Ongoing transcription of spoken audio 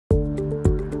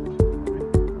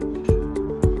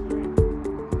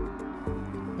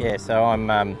Yeah, so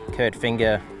I'm Kurt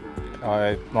Finger.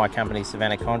 My company's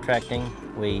Savannah Contracting.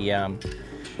 We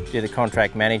do the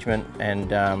contract management and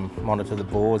monitor the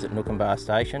bores at Noonkanbah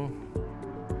Station.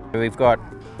 We've got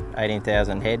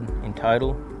 18,000 head in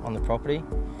total on the property,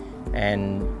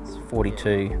 and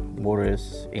 42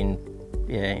 waters in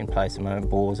place at the moment,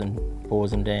 bores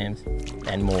and dams,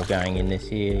 and more going in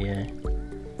this year.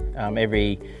 Yeah.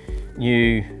 Every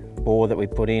new bore that we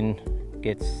put in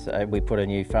we put a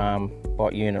new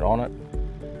Farmbot unit on it.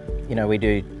 You know, we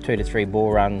do 2 to 3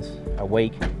 bore runs a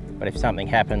week, but if something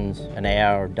happens an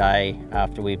hour or a day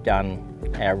after we've done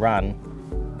our run,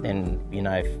 then you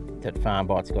know that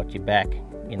Farmbot's got your back.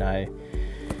 You know,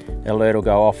 the alert will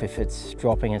go off if it's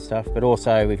dropping and stuff, but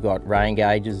also we've got rain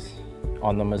gauges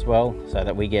on them as well, so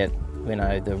that we get, you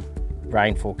know, the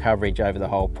rainfall coverage over the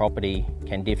whole property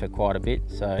can differ quite a bit.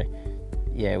 So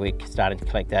yeah, we're starting to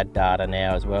collect that data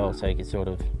now as well, so you can sort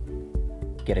of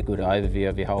get a good overview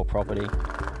of your whole property.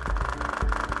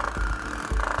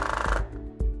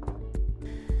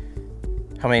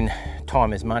 I mean,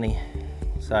 time is money,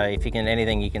 so if you can,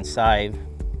 anything you can save,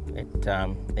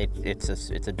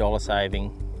 it's a dollar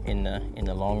saving in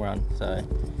the long run. So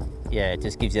yeah, it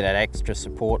just gives you that extra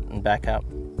support and backup.